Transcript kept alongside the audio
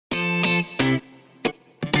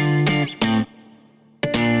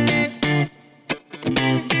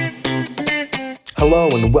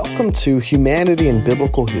and welcome to Humanity and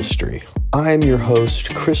Biblical History. I'm your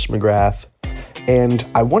host, Chris McGrath, and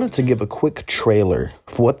I wanted to give a quick trailer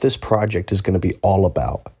for what this project is going to be all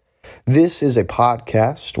about. This is a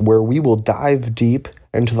podcast where we will dive deep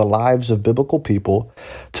into the lives of biblical people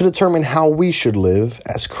to determine how we should live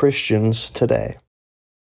as Christians today.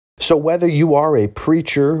 So whether you are a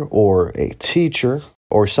preacher or a teacher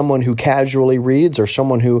or someone who casually reads or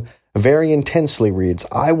someone who very intensely reads,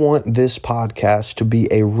 I want this podcast to be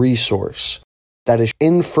a resource that is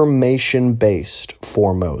information-based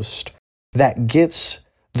foremost, that gets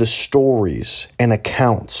the stories and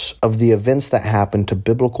accounts of the events that happened to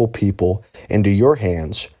biblical people into your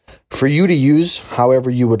hands for you to use however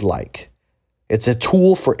you would like. It's a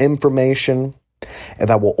tool for information and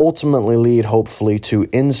that will ultimately lead, hopefully, to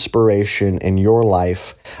inspiration in your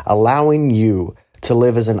life, allowing you to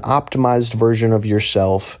live as an optimized version of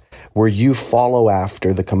yourself where you follow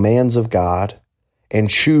after the commands of God and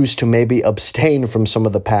choose to maybe abstain from some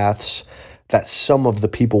of the paths that some of the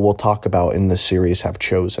people we'll talk about in this series have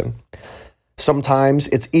chosen. Sometimes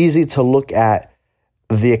it's easy to look at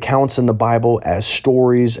the accounts in the Bible as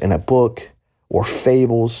stories in a book or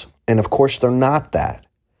fables, and of course they're not that,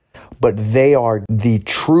 but they are the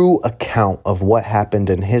true account of what happened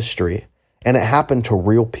in history, and it happened to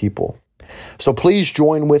real people. So please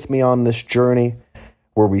join with me on this journey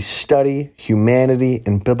where we study humanity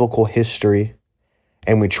and biblical history,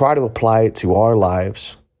 and we try to apply it to our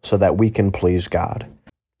lives so that we can please God.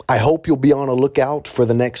 I hope you'll be on a lookout for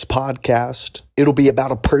the next podcast. It'll be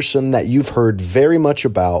about a person that you've heard very much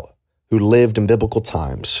about who lived in biblical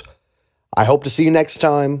times. I hope to see you next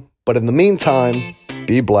time, but in the meantime,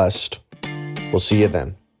 be blessed. We'll see you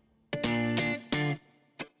then.